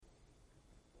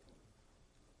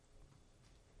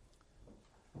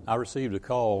I received a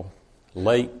call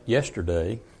late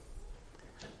yesterday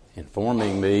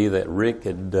informing me that Rick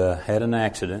had had an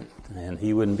accident and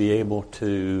he wouldn't be able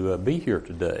to be here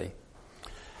today.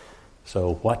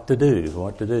 So what to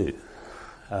do?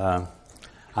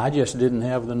 I just didn't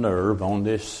have the nerve on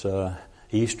this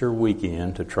Easter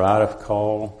weekend to try to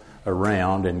call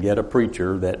around and get a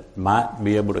preacher that might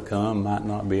be able to come, might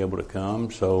not be able to come.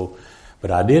 But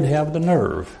I did have the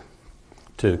nerve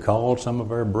to call some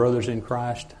of our brothers in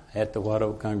Christ at the White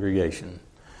Oak congregation.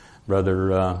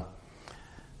 Brother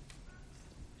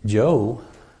Joe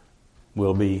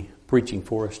will be preaching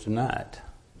for us tonight.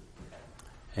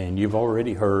 And you've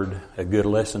already heard a good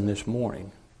lesson this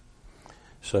morning.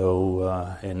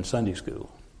 So, in Sunday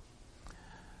school.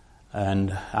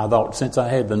 And I thought since I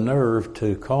had the nerve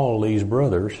to call these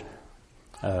brothers,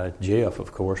 Jeff,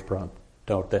 of course,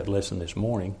 taught that lesson this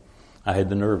morning. I had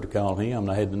the nerve to call him,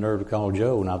 and I had the nerve to call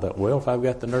Joe, and I thought, well, if I've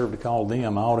got the nerve to call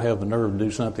them, I ought to have the nerve to do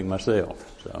something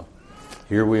myself. So,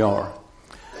 here we are.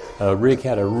 Rick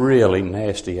had a really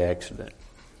nasty accident,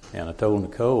 and I told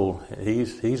Nicole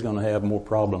he's going to have more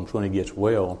problems when he gets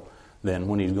well than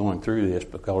when he's going through this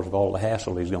because of all the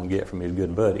hassle he's going to get from his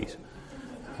good buddies.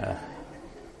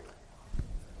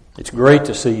 It's great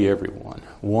to see everyone.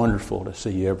 Wonderful to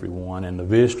see everyone and the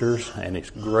visitors, and it's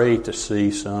great to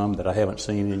see some that I haven't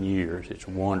seen in years. It's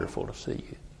wonderful to see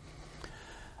you.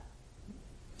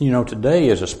 You know, today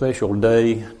is a special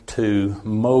day to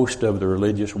most of the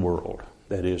religious world.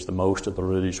 That is, the most of the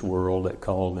religious world that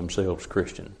call themselves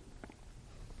Christian.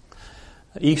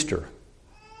 Easter.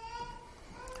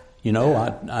 You know,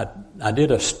 I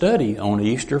did a study on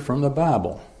Easter from the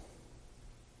Bible.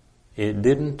 It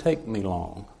didn't take me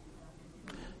long.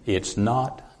 It's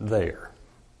not there.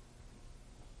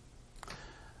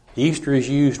 Easter is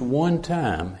used one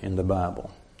time in the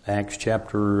Bible, Acts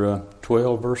chapter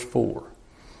 12, verse 4.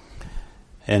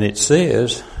 And it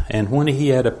says, "And when he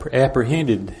had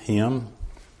apprehended him,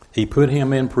 he put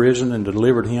him in prison and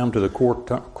delivered him to the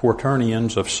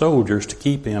quaternions of soldiers to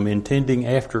keep him, intending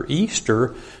after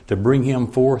Easter to bring him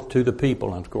forth to the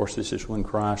people." And of course, this is when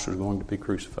Christ was going to be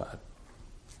crucified.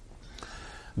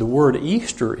 The word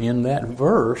Easter in that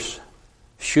verse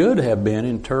should have been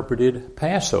interpreted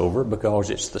Passover because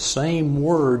it's the same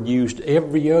word used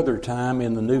every other time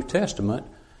in the New Testament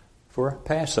for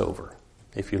Passover.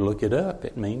 If you look it up,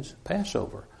 it means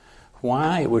Passover.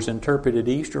 Why it was interpreted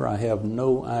Easter, I have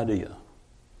no idea.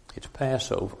 It's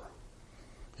Passover.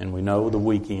 And we know the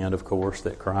weekend, of course,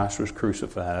 that Christ was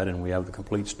crucified, and we have the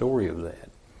complete story of that.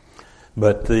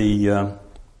 But the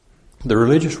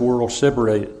religious world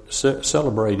celebrate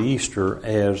Easter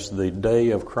as the day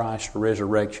of Christ's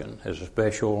resurrection, as a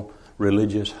special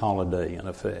religious holiday in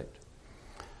effect.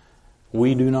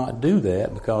 We do not do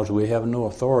that because we have no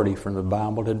authority from the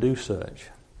Bible to do such.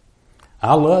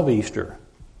 I love Easter.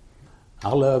 I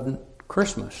love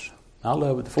Christmas. I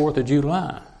love the 4th of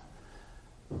July.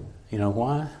 You know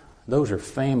why? Those are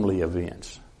family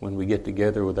events when we get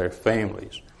together with our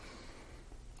families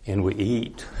and we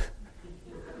eat.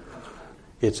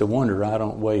 It's a wonder I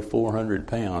don't weigh 400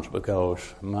 pounds because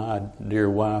my dear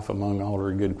wife, among all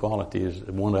her good qualities,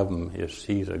 one of them is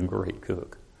she's a great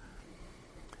cook.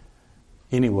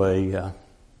 Anyway,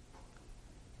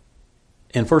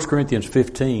 in 1 Corinthians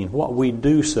 15, what we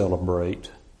do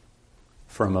celebrate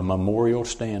from a memorial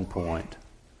standpoint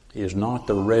is not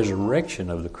the resurrection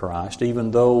of the Christ,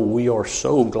 even though we are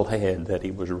so glad that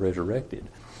he was resurrected.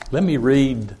 Let me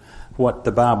read what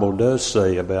the Bible does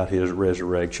say about his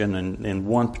resurrection in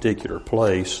one particular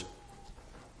place.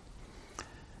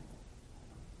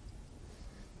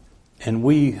 And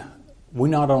we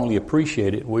not only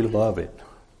appreciate it, we love it.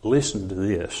 Listen to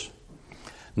this.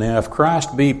 "Now if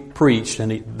Christ be preached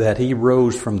that he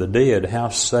rose from the dead, how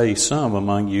say some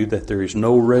among you that there is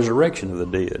no resurrection of the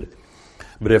dead?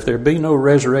 But if there be no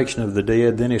resurrection of the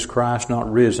dead, then is Christ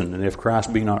not risen? And if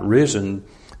Christ be not risen,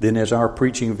 then is our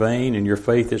preaching vain, and your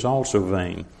faith is also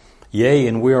vain. Yea,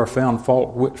 and we are found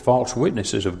false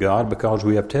witnesses of God, because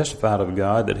we have testified of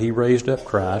God that he raised up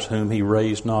Christ, whom he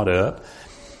raised not up,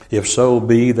 if so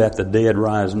be that the dead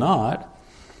rise not.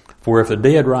 For if the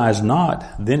dead rise not,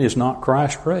 then is not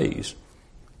Christ raised.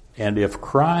 And if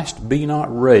Christ be not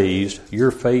raised, your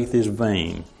faith is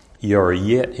vain. Ye are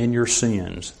yet in your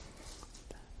sins.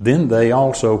 Then they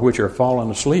also which are fallen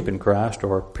asleep in Christ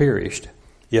are perished.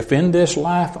 If in this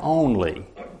life only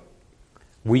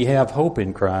we have hope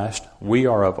in Christ, we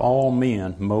are of all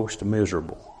men most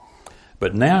miserable.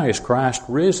 But now is Christ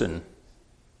risen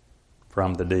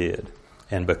from the dead,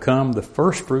 and become the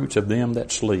firstfruits of them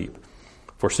that sleep.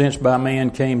 For since by man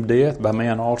came death, by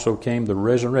man also came the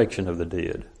resurrection of the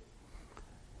dead.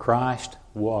 Christ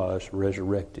was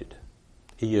resurrected.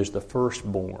 He is the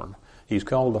firstborn. He's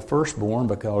called the firstborn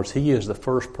because he is the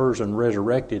first person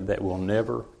resurrected that will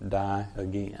never die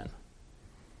again.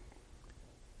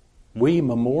 We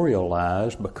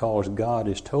memorialize because God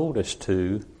has told us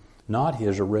to, not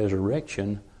his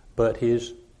resurrection, but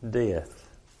his death.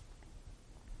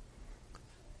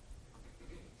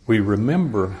 We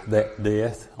remember that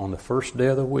death on the first day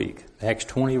of the week. Acts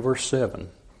 20, verse 7.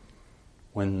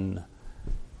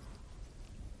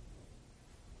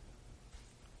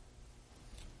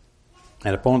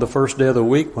 And upon the first day of the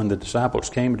week, when the disciples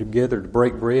came together to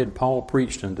break bread, Paul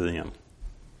preached unto them,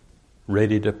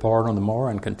 ready to depart on the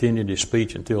morrow, and continued his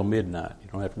speech until midnight. You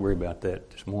don't have to worry about that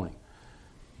this morning.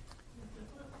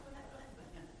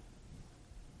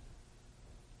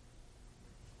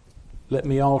 Let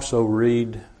me also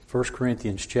read 1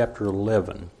 Corinthians chapter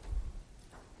 11.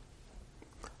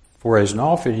 For as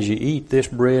often as you eat this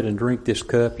bread and drink this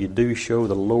cup, you do show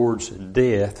the Lord's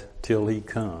death till he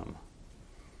come.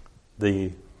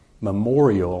 The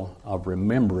memorial of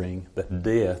remembering the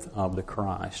death of the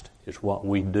Christ is what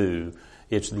we do.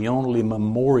 It's the only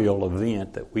memorial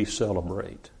event that we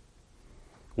celebrate.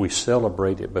 We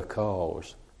celebrate it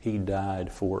because he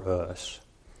died for us.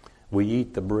 We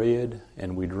eat the bread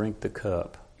and we drink the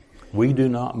cup. We do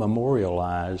not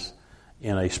memorialize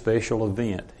in a special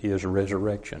event his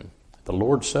resurrection. The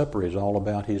Lord's Supper is all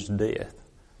about his death.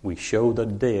 We show the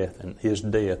death and his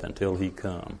death until he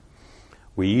come.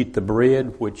 We eat the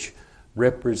bread, which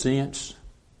represents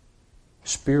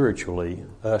spiritually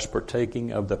us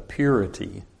partaking of the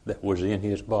purity that was in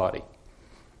his body.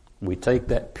 We take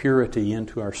that purity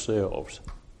into ourselves.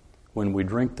 When we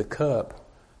drink the cup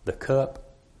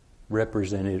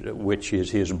represented, which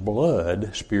is his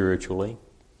blood spiritually,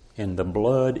 and the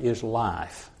blood is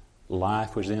life.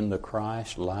 Life was in the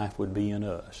Christ, life would be in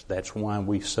us. That's why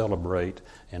we celebrate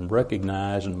and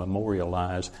recognize and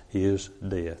memorialize his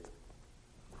death.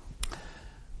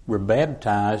 We're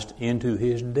baptized into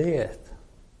his death.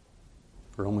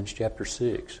 Romans chapter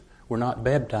 6. We're not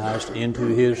baptized into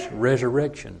his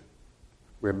resurrection.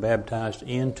 We're baptized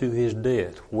into his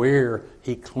death, where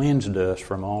he cleansed us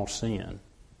from all sin.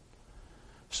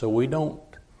 So we don't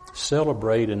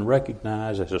celebrate and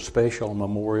recognize as a special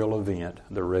memorial event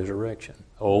the resurrection.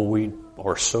 Oh, we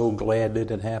are so glad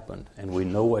that it happened, and we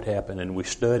know what happened, and we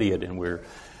study it, and we're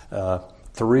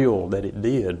thrilled that it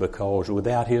did, because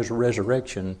without his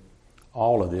resurrection,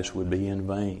 all of this would be in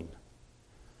vain.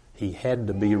 He had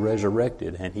to be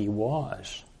resurrected, and he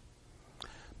was.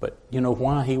 But you know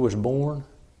why he was born?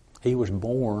 He was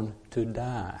born to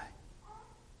die.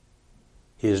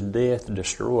 His death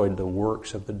destroyed the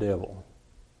works of the devil.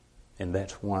 And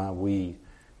that's why we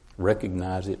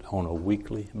recognize it on a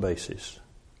weekly basis,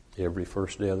 every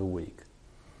first day of the week.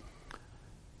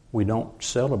 We don't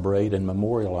celebrate and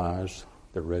memorialize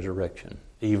the resurrection,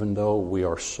 even though we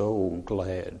are so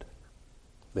glad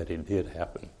that it did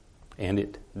happen. And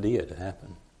it did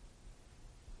happen.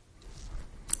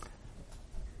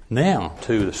 Now,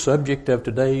 to the subject of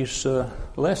today's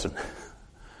lesson.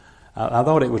 I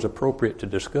thought it was appropriate to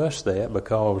discuss that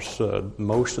because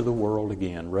most of the world,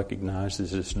 again,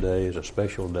 recognizes this day as a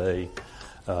special day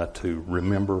to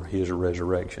remember his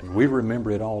resurrection. We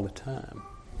remember it all the time,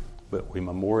 but we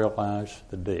memorialize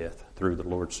the death through the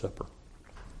Lord's Supper.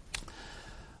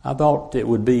 I thought it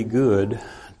would be good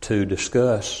to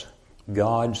discuss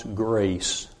God's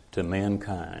grace to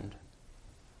mankind.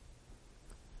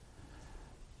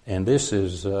 And this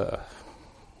is, I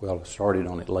started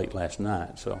on it late last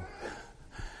night, so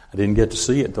I didn't get to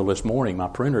see it till this morning. My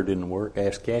printer didn't work. I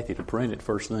asked Kathy to print it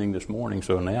first thing this morning,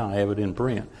 so now I have it in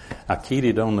print. I keyed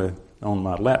it on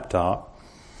my laptop.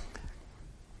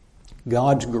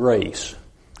 God's grace.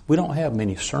 We don't have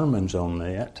many sermons on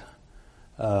that.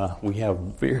 We have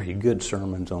very good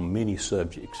sermons on many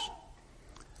subjects.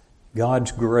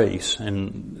 God's grace,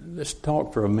 and let's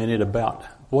talk for a minute about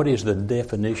what is the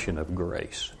definition of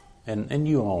grace. And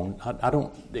you own. I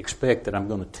don't expect that I'm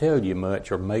going to tell you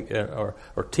much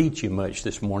or teach you much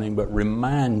this morning, but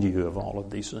remind you of all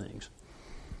of these things.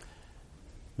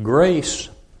 Grace,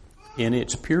 in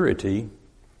its purity,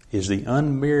 is the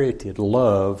unmerited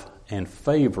love and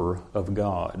favor of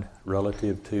God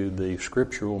relative to the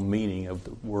scriptural meaning of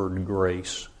the word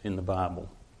grace in the Bible,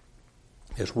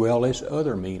 as well as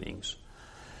other meanings.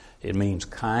 It means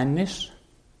kindness,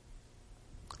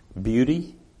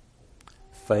 beauty,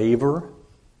 favor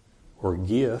or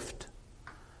gift,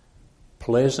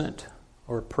 pleasant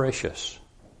or precious.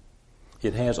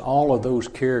 It has all of those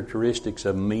characteristics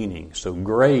of meaning. So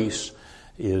grace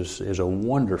is a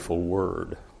wonderful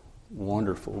word.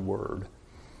 Wonderful word.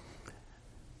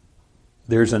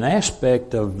 There's an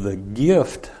aspect of the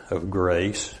gift of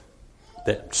grace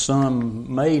that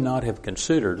some may not have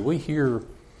considered. We hear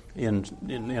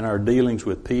in our dealings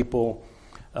with people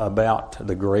about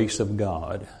the grace of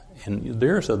God. And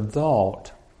there's a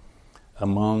thought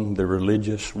among the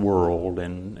religious world,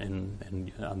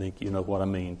 and I think you know what I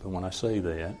mean when I say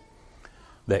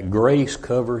that grace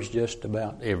covers just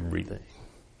about everything.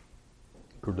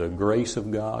 The grace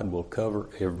of God will cover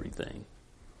everything.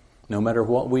 No matter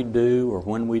what we do or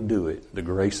when we do it, the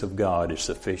grace of God is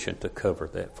sufficient to cover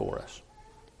that for us.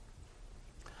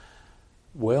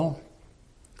 Well,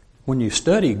 when you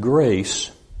study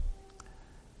grace,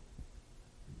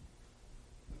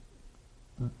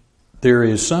 there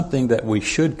is something that we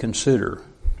should consider.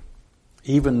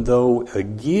 Even though a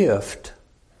gift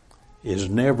is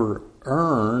never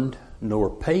earned nor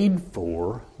paid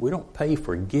for, we don't pay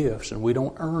for gifts and we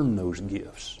don't earn those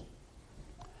gifts.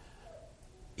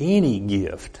 Any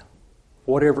gift,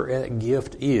 whatever that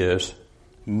gift is,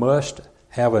 must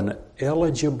have an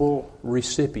eligible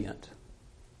recipient.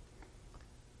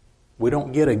 We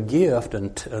don't get a gift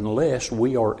unless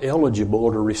we are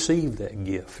eligible to receive that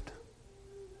gift,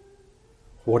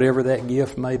 whatever that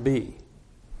gift may be.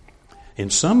 In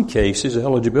some cases,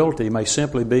 eligibility may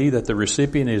simply be that the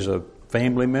recipient is a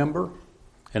family member,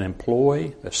 an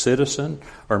employee, a citizen,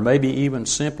 or maybe even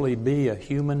simply be a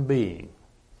human being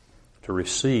to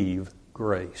receive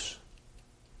grace.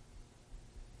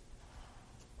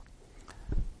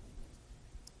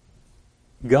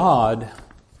 God,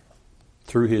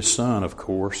 through His Son, of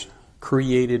course,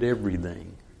 created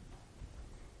everything.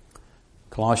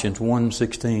 Colossians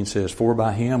 1:16 says, "For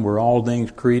by Him were all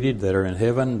things created that are in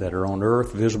heaven, that are on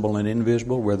earth, visible and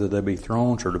invisible, whether they be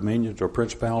thrones or dominions or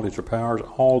principalities or powers,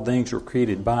 all things were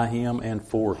created by Him and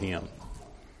for Him."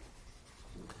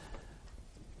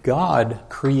 God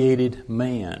created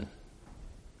man.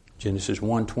 Genesis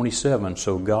 1:27,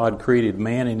 "So God created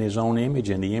man in His own image,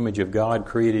 in the image of God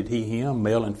created He him,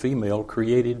 male and female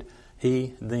created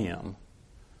He them."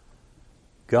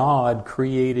 God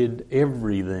created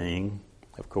everything.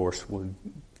 Of course,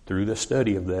 through the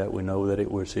study of that, we know that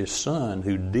it was His Son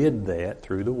who did that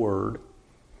through the Word,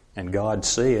 and God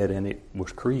said, and it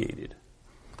was created.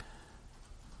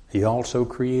 He also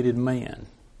created man.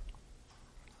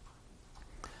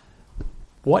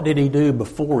 What did He do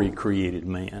before He created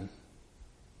man?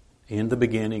 In the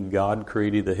beginning, God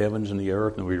created the heavens and the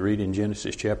earth, and we read in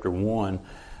Genesis chapter 1,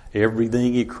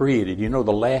 everything He created. You know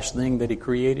the last thing that He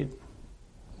created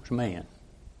was man.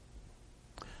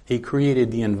 He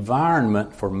created the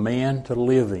environment for man to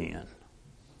live in.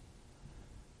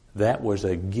 That was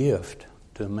a gift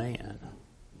to man.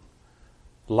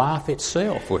 Life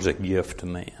itself was a gift to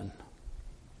man.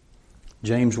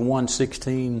 James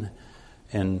 1:16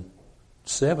 and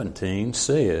 17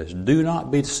 says, "Do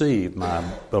not be deceived, my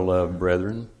beloved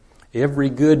brethren. Every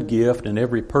good gift and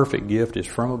every perfect gift is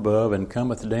from above and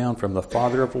cometh down from the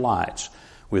Father of lights,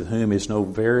 with whom is no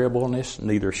variableness,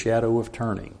 neither shadow of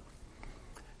turning."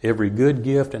 Every good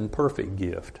gift and perfect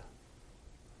gift.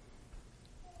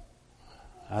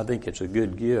 I think it's a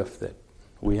good gift that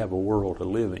we have a world to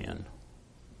live in.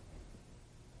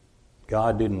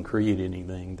 God didn't create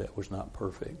anything that was not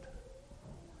perfect.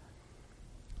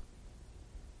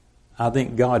 I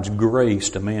think God's grace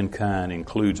to mankind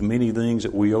includes many things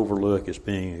that we overlook as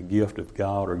being a gift of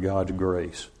God or God's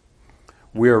grace.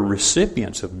 We are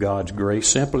recipients of God's grace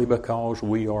simply because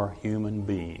we are human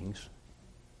beings.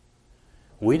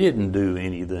 We didn't do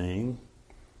anything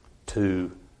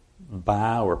to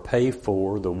buy or pay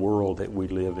for the world that we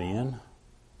live in.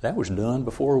 That was done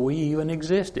before we even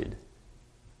existed.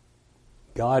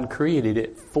 God created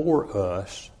it for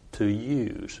us to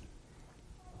use.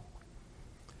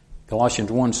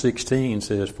 Colossians 1:16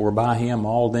 says, "For by Him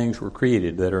all things were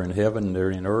created that are in heaven and that are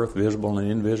in earth, visible and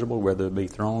invisible, whether it be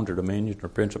thrones or dominions or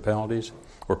principalities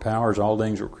or powers, all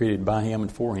things were created by Him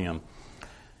and for Him."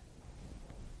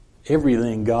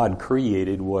 Everything God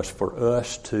created was for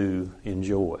us to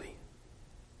enjoy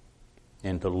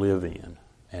and to live in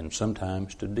and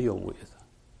sometimes to deal with.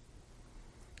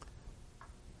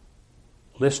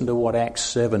 Listen to what Acts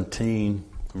 17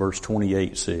 verse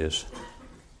 28 says.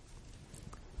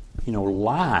 You know,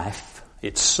 life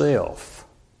itself,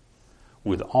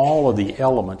 with all of the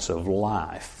elements of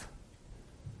life,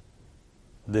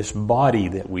 this body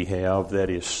that we have that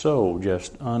is so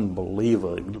just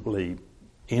unbelievably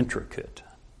intricate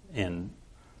and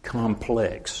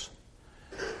complex.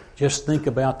 Just think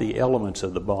about the elements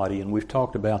of the body, and we've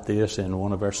talked about this in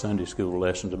one of our Sunday school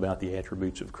lessons about the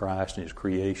attributes of Christ and His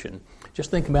creation. Just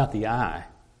think about the eye.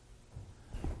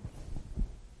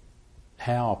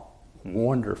 How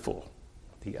wonderful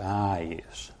the eye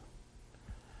is.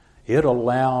 It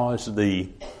allows the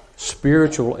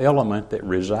spiritual element that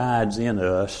resides in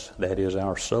us, that is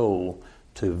our soul,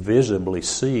 to visibly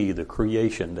see the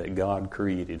creation that God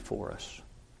created for us.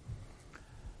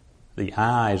 The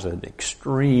eye is an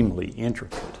extremely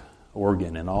intricate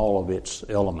organ in all of its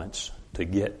elements to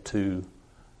get to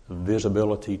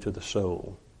visibility to the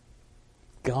soul.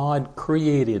 God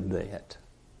created that.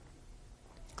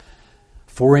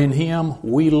 For in Him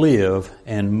we live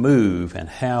and move and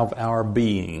have our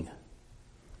being,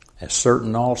 as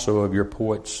certain also of your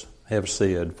poets have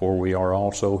said, for we are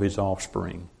also His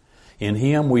offspring. In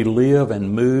Him we live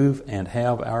and move and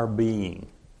have our being.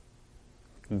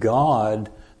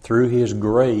 God, through His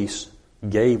grace,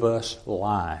 gave us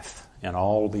life and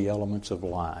all the elements of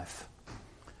life.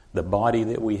 The body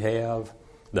that we have,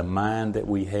 the mind that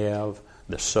we have,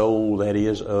 the soul that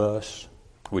is us,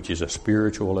 which is a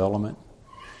spiritual element.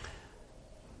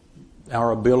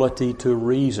 Our ability to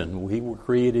reason, we were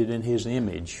created in His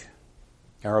image.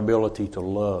 Our ability to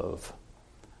love.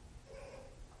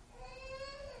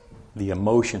 The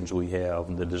emotions we have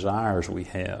and the desires we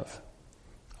have.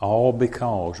 All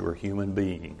because we're human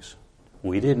beings.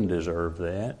 We didn't deserve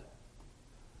that.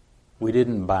 We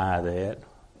didn't buy that.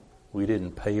 We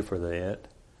didn't pay for that.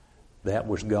 That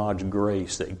was God's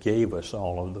grace that gave us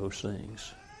all of those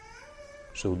things.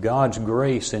 So God's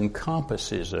grace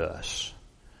encompasses us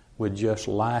with just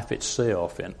life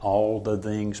itself and all the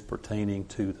things pertaining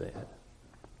to that.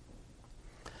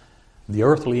 The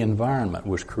earthly environment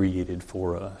was created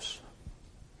for us.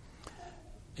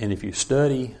 And if you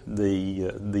study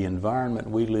the environment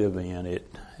we live in,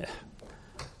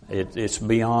 it's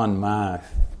beyond my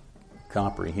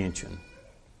comprehension.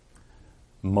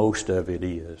 Most of it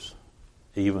is.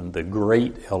 Even the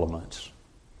great elements.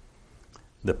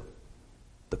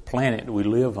 The planet we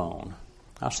live on.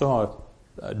 I saw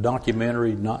a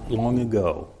documentary not long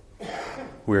ago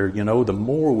where, the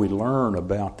more we learn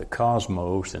about the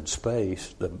cosmos and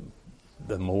space,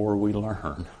 the more we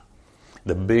learn.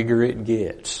 The bigger it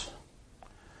gets.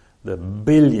 The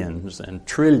billions and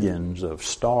trillions of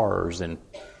stars and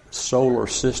solar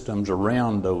systems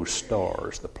around those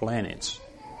stars, the planets.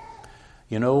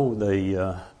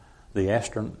 The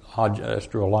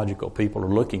astrological people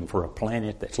are looking for a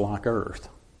planet that's like Earth.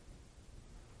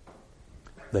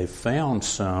 They've found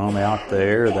some out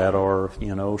there that are,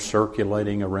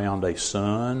 circulating around a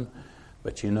sun.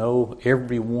 But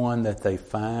every one that they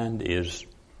find is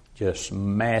just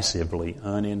massively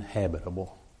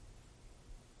uninhabitable.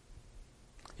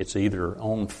 It's either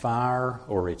on fire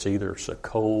or it's either so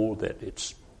cold that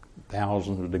it's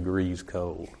thousands of degrees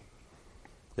cold.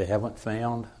 They haven't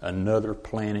found another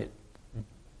planet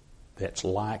that's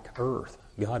like Earth.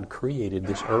 God created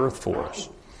this Earth for us.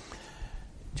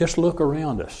 Just look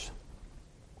around us.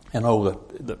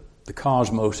 The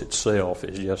cosmos itself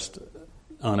is just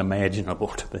unimaginable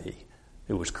to me.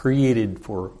 It was created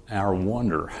for our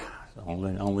wonder.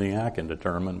 Only I can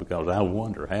determine, because I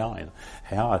wonder how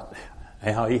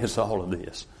is all of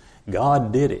this?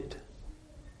 God did it.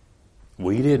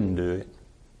 We didn't do it.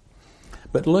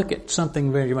 But look at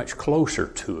something very much closer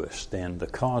to us than the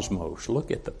cosmos.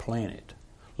 Look at the planet.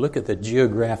 Look at the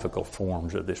geographical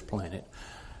forms of this planet.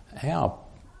 How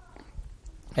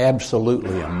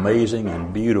absolutely amazing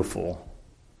and beautiful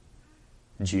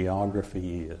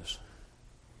geography is.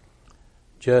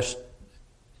 Just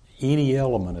any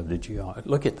element of the geography.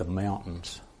 Look at the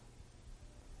mountains.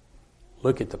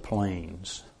 Look at the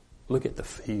plains. Look at the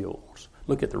fields.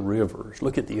 Look at the rivers.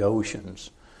 Look at the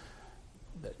oceans.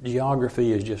 The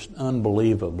geography is just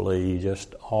unbelievably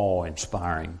just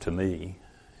awe-inspiring to me.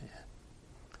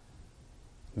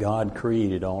 God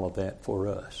created all of that for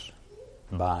us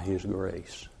by His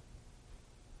grace.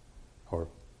 Or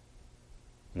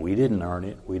we didn't earn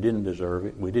it. We didn't deserve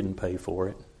it. We didn't pay for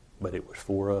it. But it was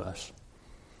for us.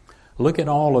 Look at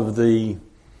all of the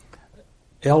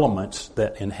elements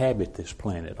that inhabit this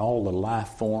planet, all the life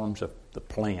forms of the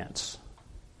plants,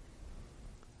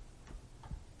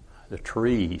 the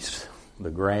trees, the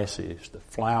grasses, the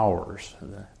flowers,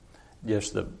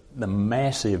 the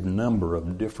massive number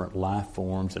of different life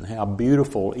forms and how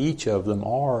beautiful each of them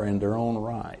are in their own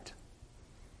right.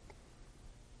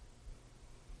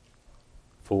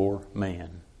 For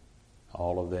man,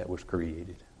 all of that was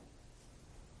created.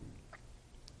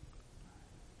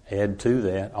 Add to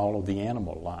that all of the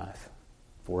animal life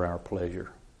for our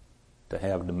pleasure to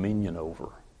have dominion over.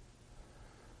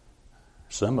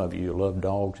 Some of you love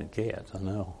dogs and cats, I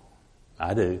know.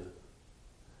 I do.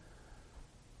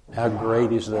 How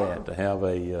great is that to have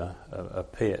a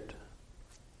pet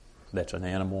that's an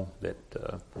animal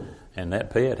and that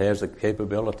pet has the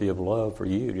capability of love for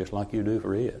you just like you do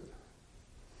for it.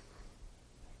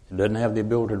 It doesn't have the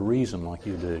ability to reason like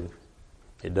you do.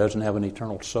 It doesn't have an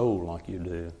eternal soul like you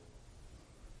do.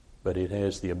 But it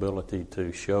has the ability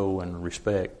to show and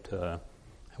respect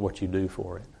what you do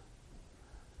for it.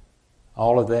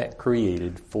 All of that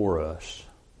created for us.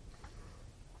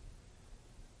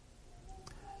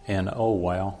 And oh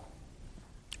wow,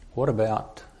 what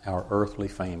about our earthly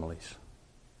families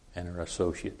and our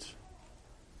associates?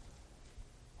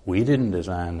 We didn't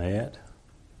design that.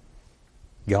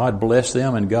 God blessed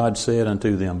them, and God said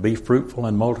unto them, Be fruitful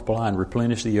and multiply and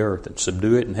replenish the earth and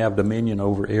subdue it and have dominion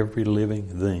over every living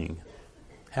thing.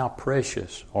 How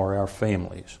precious are our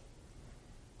families,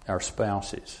 our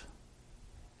spouses,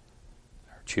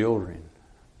 our children,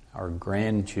 our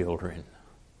grandchildren.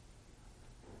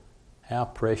 How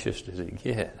precious does it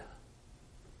get?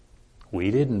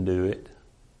 We didn't do it.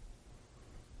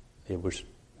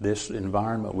 This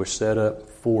environment was set up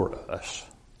for us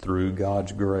through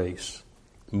God's grace.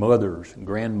 Mothers,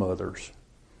 grandmothers,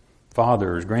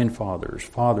 fathers, grandfathers,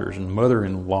 fathers and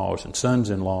mother-in-laws and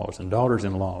sons-in-laws and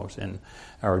daughters-in-laws and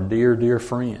our dear, dear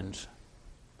friends.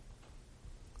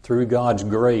 Through God's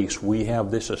grace, we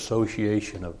have this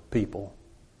association of people.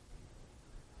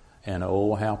 And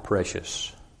oh, how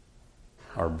precious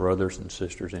are brothers and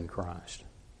sisters in Christ.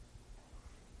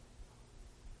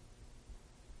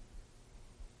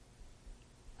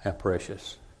 How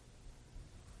precious.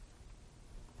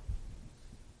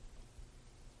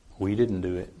 We didn't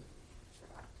do it.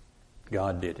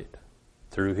 God did it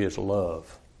through His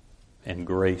love and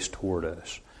grace toward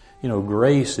us. You know,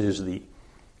 grace is the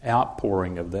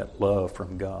outpouring of that love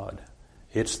from God.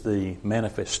 It's the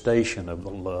manifestation of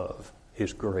the love,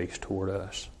 His grace toward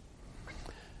us.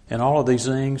 And all of these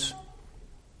things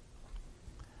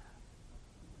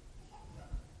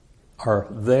are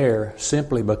there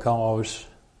simply because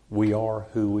we are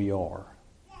who we are.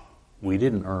 We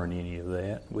didn't earn any of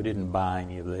that. We didn't buy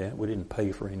any of that. We didn't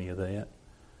pay for any of that.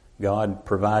 God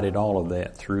provided all of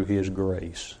that through His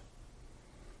grace.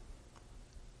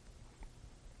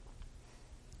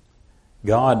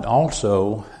 God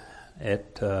also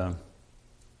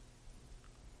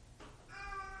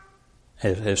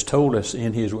has told us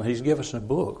in He's given us a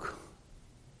book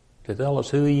to tell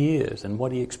us who He is and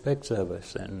what He expects of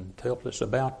us and tells us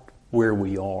about where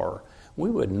we are. We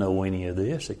wouldn't know any of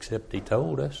this except He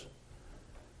told us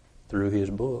through His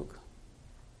book.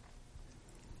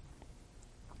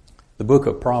 The book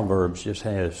of Proverbs just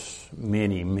has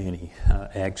many, many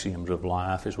axioms of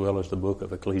life, as well as the book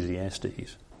of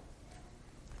Ecclesiastes.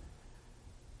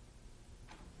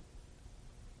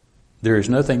 There is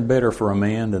nothing better for a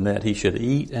man than that he should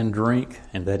eat and drink,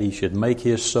 and that he should make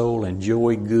his soul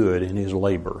enjoy good in his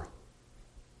labor.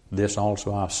 This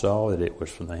also I saw, that it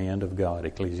was from the hand of God.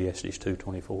 Ecclesiastes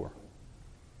 2:24.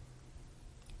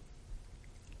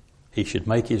 He should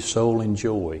make his soul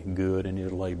enjoy good in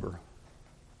his labor.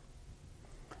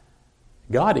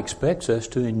 God expects us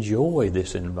to enjoy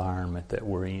this environment that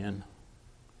we're in.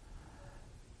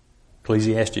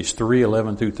 Ecclesiastes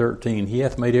 3:11 through 13. He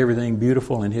hath made everything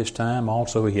beautiful in His time.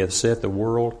 Also He hath set the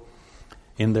world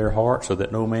in their heart, so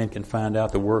that no man can find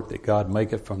out the work that God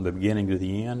maketh from the beginning to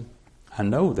the end. I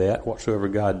know that whatsoever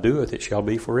God doeth, it shall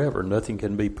be forever. Nothing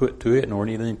can be put to it, nor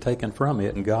anything taken from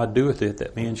it. And God doeth it,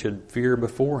 that men should fear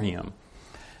before Him.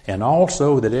 And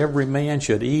also that every man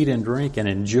should eat and drink and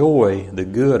enjoy the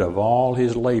good of all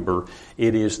his labor.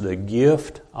 It is the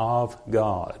gift of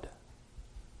God.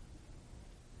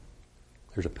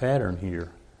 There's a pattern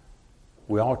here.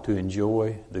 We ought to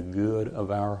enjoy the good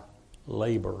of our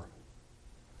labor.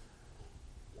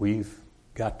 We've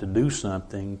got to do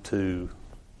something to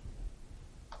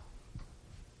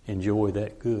enjoy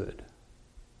that good.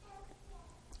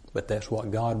 But that's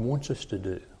what God wants us to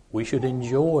do. We should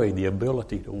enjoy the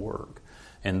ability to work.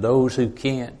 And those who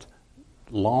can't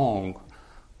long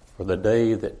for the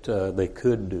day that they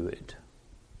could do it.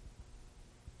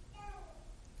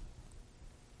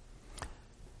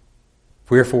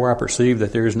 Wherefore I perceive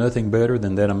that there is nothing better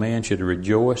than that a man should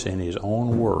rejoice in his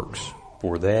own works,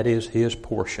 for that is his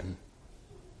portion.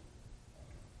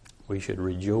 We should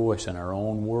rejoice in our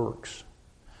own works.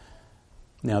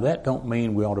 Now that don't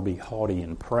mean we ought to be haughty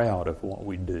and proud of what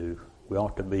we do. We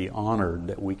ought to be honored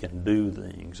that we can do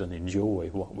things and enjoy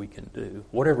what we can do,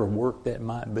 whatever work that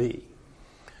might be.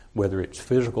 Whether it's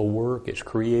physical work, it's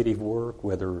creative work,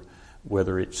 whether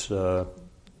it's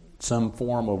some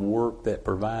form of work that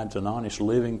provides an honest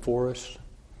living for us.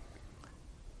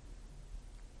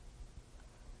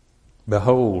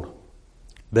 Behold,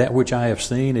 that which I have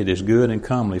seen, it is good and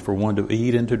comely for one to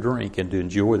eat and to drink and to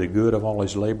enjoy the good of all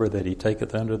his labor that he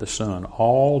taketh under the sun,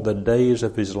 all the days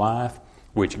of his life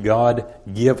which God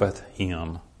giveth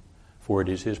him, for it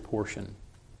is his portion.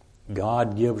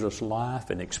 God gives us life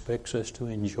and expects us to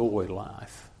enjoy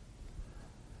life.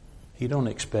 He don't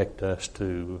expect us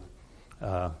to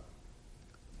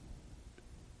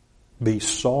be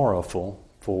sorrowful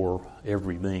for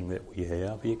everything that we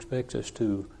have. He expects us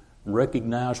to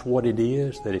recognize what it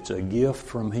is, that it's a gift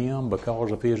from Him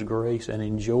because of His grace, and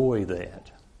enjoy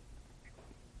that.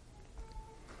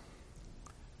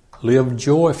 Live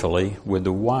joyfully with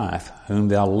the wife whom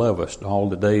thou lovest all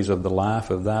the days of the life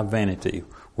of thy vanity,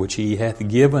 which He hath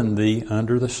given thee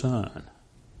under the sun.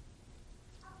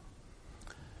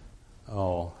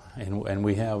 Oh, and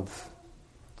we have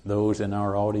those in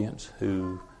our audience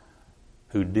who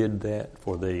did that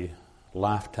for the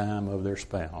lifetime of their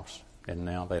spouse, and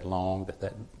now they long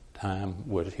that time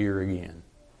was here again.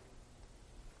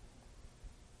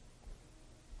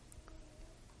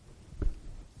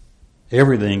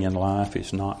 Everything in life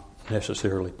is not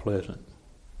necessarily pleasant.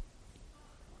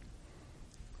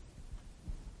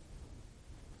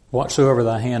 Whatsoever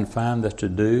thy hand findeth to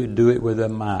do, do it with thy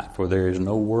might, for there is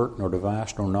no work, nor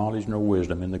device, nor knowledge, nor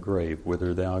wisdom in the grave,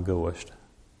 whither thou goest.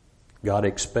 God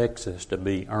expects us to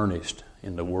be earnest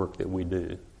in the work that we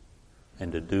do,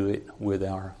 and to do it with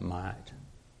our might.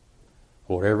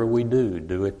 Whatever we do,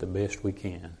 do it the best we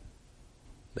can.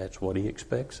 That's what He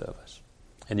expects of us.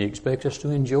 And He expects us to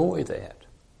enjoy that.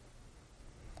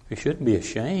 We shouldn't be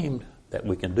ashamed that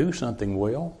we can do something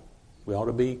well. We ought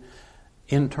to be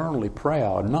internally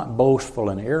proud, not boastful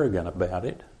and arrogant about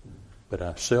it, but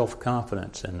a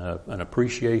self-confidence and an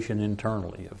appreciation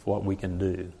internally of what we can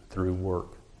do through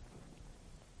work.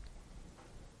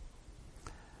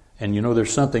 And you know,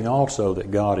 there's something also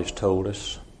that God has told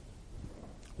us.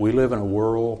 We live in a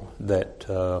world that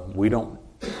we don't,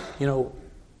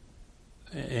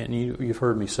 and you've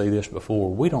heard me say this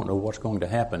before, we don't know what's going to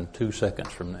happen 2 seconds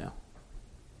from now.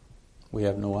 We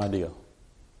have no idea.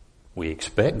 We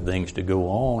expect things to go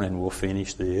on, and we'll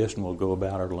finish this, and we'll go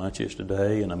about our lunches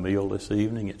today and a meal this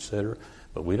evening, etc.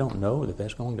 But we don't know that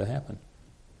that's going to happen.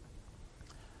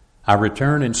 I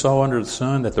returned and saw under the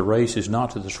sun that the race is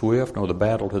not to the swift, nor the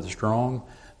battle to the strong,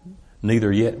 neither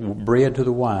yet bread to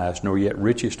the wise, nor yet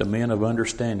riches to men of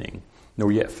understanding, nor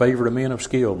yet favor to men of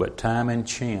skill, but time and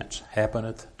chance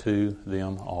happeneth to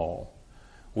them all.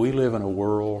 We live in a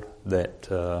world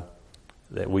that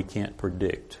we can't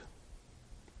predict.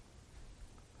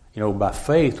 By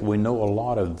faith we know a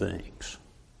lot of things.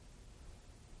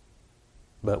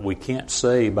 But we can't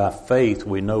say by faith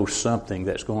we know something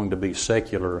that's going to be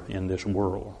secular in this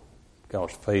world.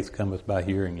 Because faith cometh by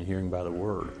hearing, and hearing by the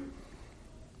Word.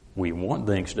 We want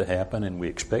things to happen, and we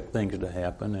expect things to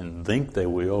happen, and think they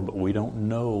will, but we don't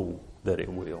know that it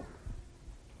will.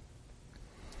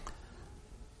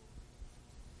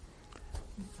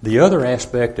 The other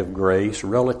aspect of grace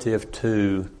relative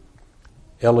to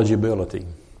eligibility.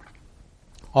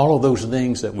 All of those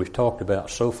things that we've talked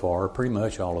about so far, pretty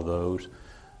much all of those,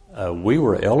 we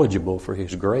were eligible for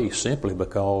His grace simply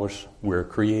because we're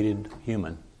created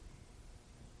human.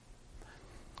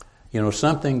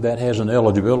 Something that has an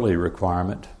eligibility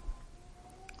requirement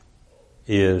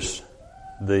is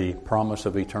the promise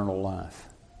of eternal life.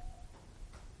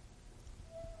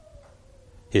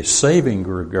 His saving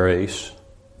grace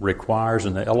requires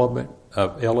an element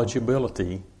of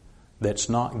eligibility that's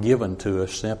not given to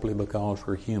us simply because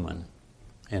we're human.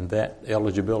 And that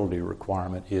eligibility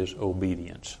requirement is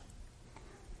obedience.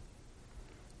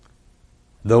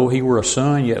 Though He were a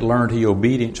son, yet learned He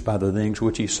obedience by the things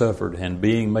which He suffered, and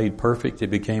being made perfect, He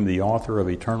became the author of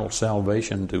eternal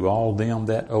salvation to all them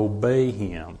that obey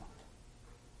Him.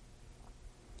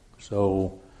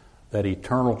 So, that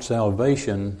eternal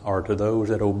salvation are to those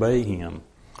that obey Him.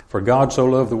 For God so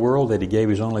loved the world that He gave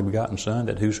His only begotten Son,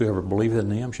 that whosoever believeth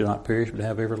in Him should not perish but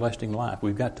have everlasting life.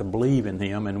 We've got to believe in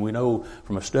Him, and we know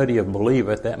from a study of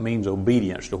believeth, that means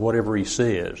obedience to whatever He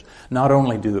says. Not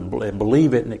only do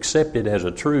believe it and accept it as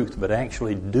a truth, but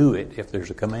actually do it if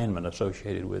there's a commandment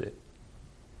associated with it.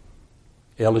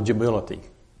 Eligibility.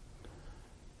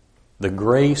 The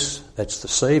grace, that's the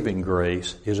saving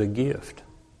grace, is a gift.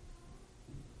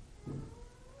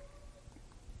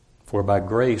 For by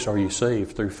grace are you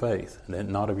saved through faith, and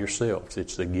not of yourselves.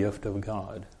 It's the gift of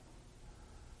God.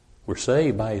 We're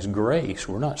saved by His grace.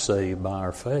 We're not saved by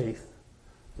our faith.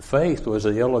 The faith was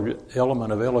the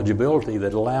element of eligibility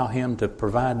that allowed Him to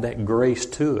provide that grace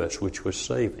to us, which was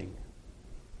saving.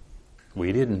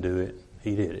 We didn't do it.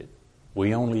 He did it.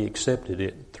 We only accepted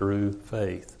it through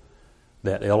faith,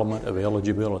 that element of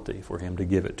eligibility for Him to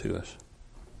give it to us.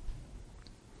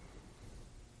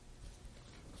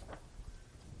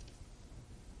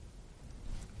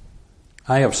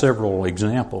 I have several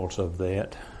examples of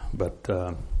that, but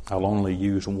I'll only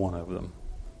use one of them.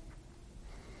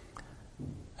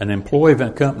 An employee of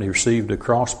a company received a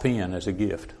cross pen as a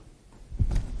gift.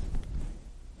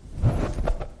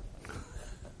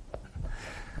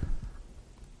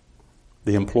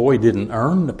 The employee didn't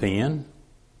earn the pen,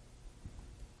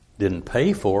 didn't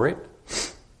pay for it.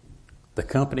 The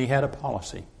company had a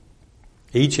policy.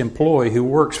 Each employee who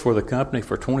works for the company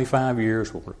for 25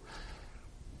 years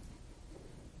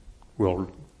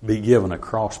will be given a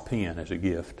cross pen as a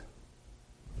gift.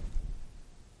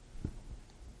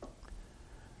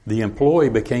 The employee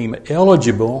became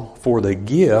eligible for the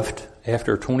gift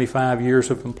after 25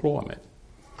 years of employment.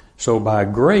 So by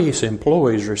grace,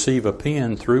 employees receive a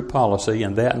pen through policy,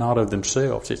 and that not of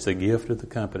themselves. It's the gift of the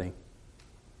company.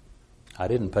 I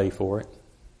didn't pay for it.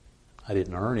 I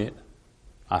didn't earn it.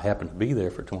 I happened to be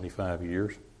there for 25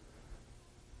 years.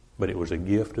 But it was a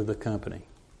gift of the company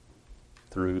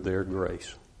through their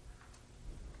grace.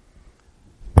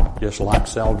 Just like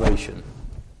salvation.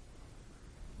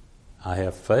 I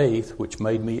have faith which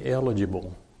made me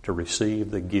eligible to receive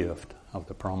the gift of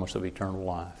the promise of eternal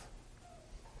life.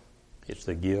 It's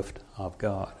the gift of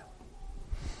God.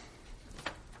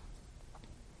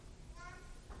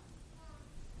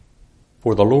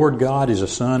 For the Lord God is a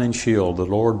sun and shield. The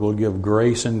Lord will give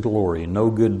grace and glory.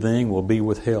 No good thing will be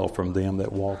withheld from them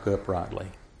that walk uprightly.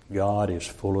 God is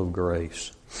full of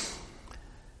grace.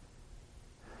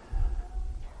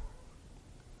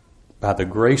 By the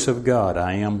grace of God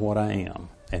I am what I am,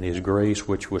 and His grace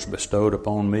which was bestowed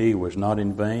upon me was not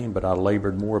in vain, but I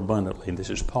labored more abundantly. This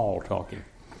is Paul talking.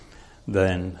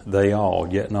 Than they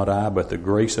all, yet not I, but the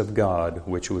grace of God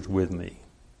which was with me.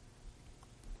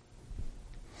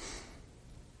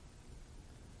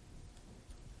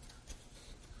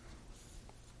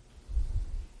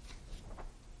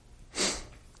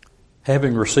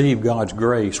 Having received God's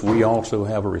grace, we also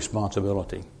have a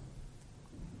responsibility.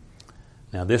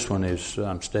 Now this one is,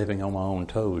 I'm stepping on my own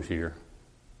toes here.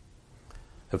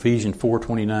 Ephesians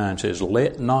 4:29 says,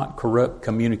 "Let not corrupt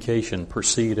communication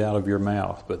proceed out of your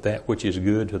mouth, but that which is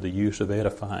good to the use of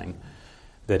edifying,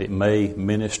 that it may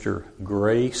minister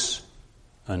grace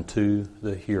unto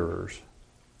the hearers."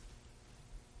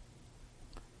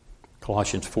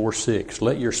 Colossians 4:6,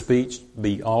 "Let your speech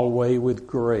be always with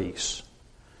grace,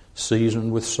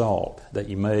 seasoned with salt, that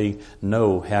you may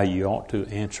know how you ought to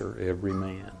answer every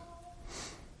man."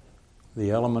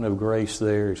 The element of grace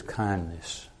there is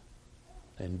kindness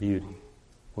and beauty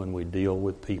when we deal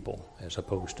with people, as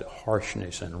opposed to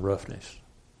harshness and roughness.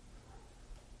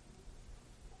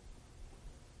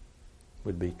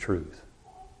 Would be truth.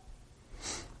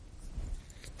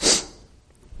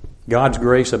 God's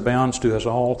grace abounds to us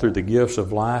all through the gifts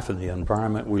of life and the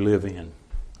environment we live in.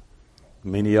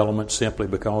 Many elements simply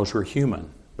because we're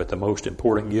human, but the most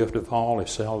important gift of all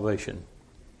is salvation.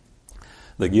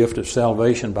 The gift of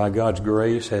salvation by God's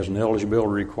grace has an eligibility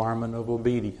requirement of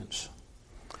obedience.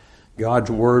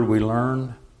 God's Word, we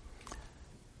learn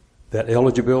that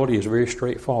eligibility is very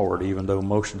straightforward, even though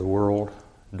most of the world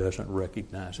doesn't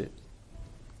recognize it.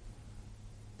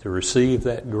 To receive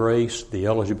that grace, the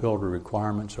eligibility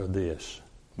requirements are this.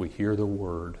 We hear the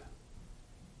Word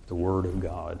of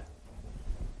God,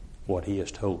 what He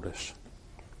has told us.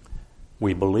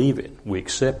 We believe it. We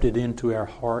accept it into our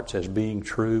hearts as being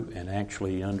true and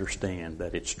actually understand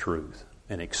that it's truth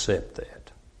and accept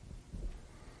that.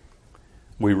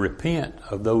 We repent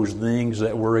of those things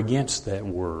that were against that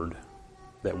Word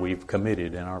that we've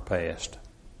committed in our past.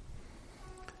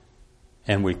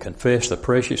 And we confess the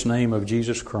precious name of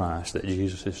Jesus Christ, that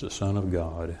Jesus is the Son of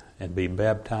God, and be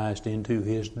baptized into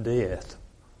His death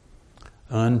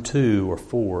unto or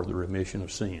for the remission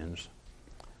of sins.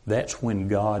 That's when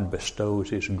God bestows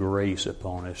His grace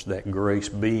upon us, that grace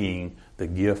being the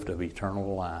gift of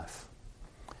eternal life.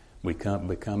 We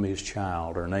become His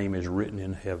child. Our name is written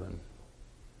in heaven.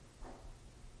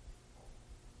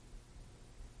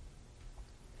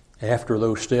 After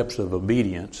those steps of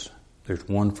obedience, there's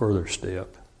one further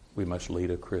step. We must lead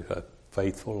a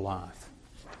faithful life.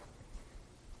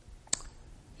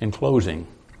 In closing,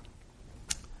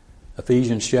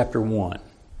 Ephesians chapter 1.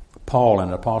 Paul,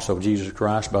 an apostle of Jesus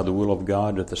Christ, by the will of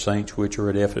God, to the saints which are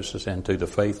at Ephesus, and to the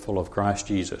faithful of Christ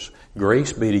Jesus.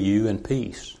 Grace be to you and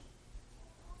peace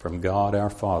from God our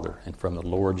Father and from the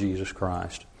Lord Jesus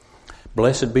Christ.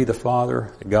 Blessed be the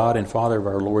Father, God and Father of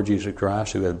our Lord Jesus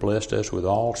Christ, who hath blessed us with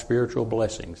all spiritual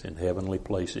blessings in heavenly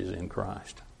places in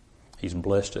Christ. He's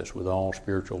blessed us with all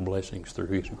spiritual blessings through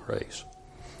His grace.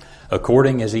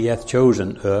 According as He hath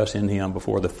chosen us in Him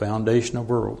before the foundation of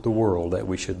the world, that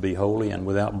we should be holy and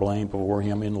without blame before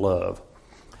Him in love,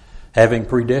 having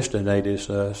predestinated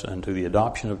us unto the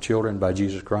adoption of children by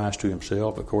Jesus Christ to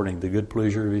Himself, according to the good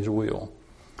pleasure of His will,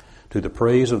 to the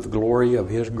praise of the glory of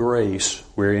His grace,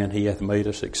 wherein He hath made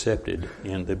us accepted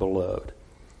in the Beloved,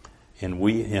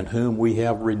 in whom we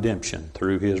have redemption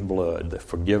through His blood, the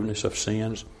forgiveness of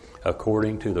sins,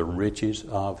 according to the riches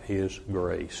of His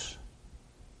grace.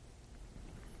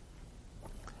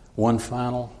 One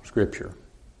final scripture.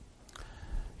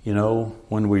 You know,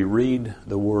 when we read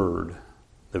the Word,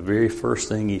 the very first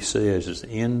thing He says is,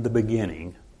 in the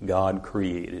beginning, God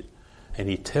created. And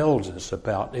He tells us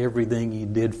about everything He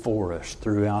did for us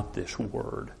throughout this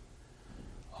Word.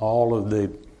 All of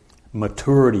the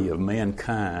maturity of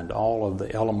mankind, all of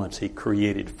the elements He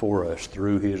created for us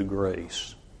through His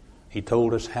grace. He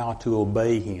told us how to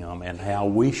obey Him and how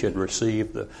we should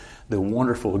receive the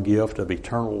wonderful gift of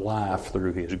eternal life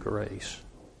through His grace.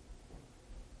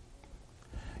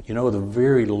 You know, the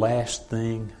very last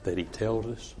thing that He tells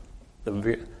us,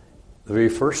 the very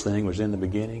first thing was in the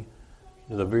beginning.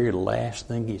 The very last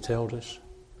thing He tells us,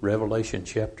 Revelation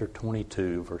chapter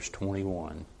 22, verse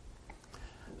 21.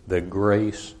 The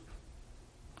grace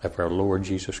of our Lord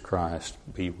Jesus Christ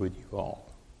be with you all.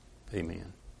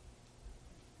 Amen.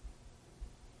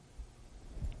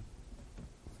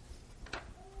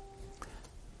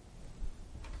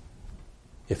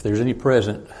 If there's any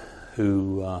present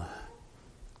who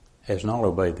has not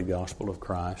obeyed the gospel of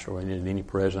Christ, or any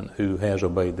present who has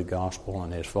obeyed the gospel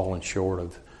and has fallen short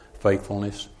of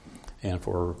faithfulness, and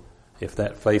if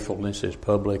that faithfulness is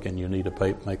public and you need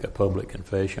to make a public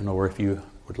confession, or if you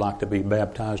would like to be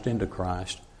baptized into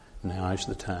Christ, now is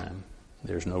the time.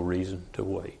 There's no reason to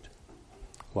wait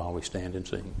while we stand and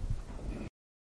sing.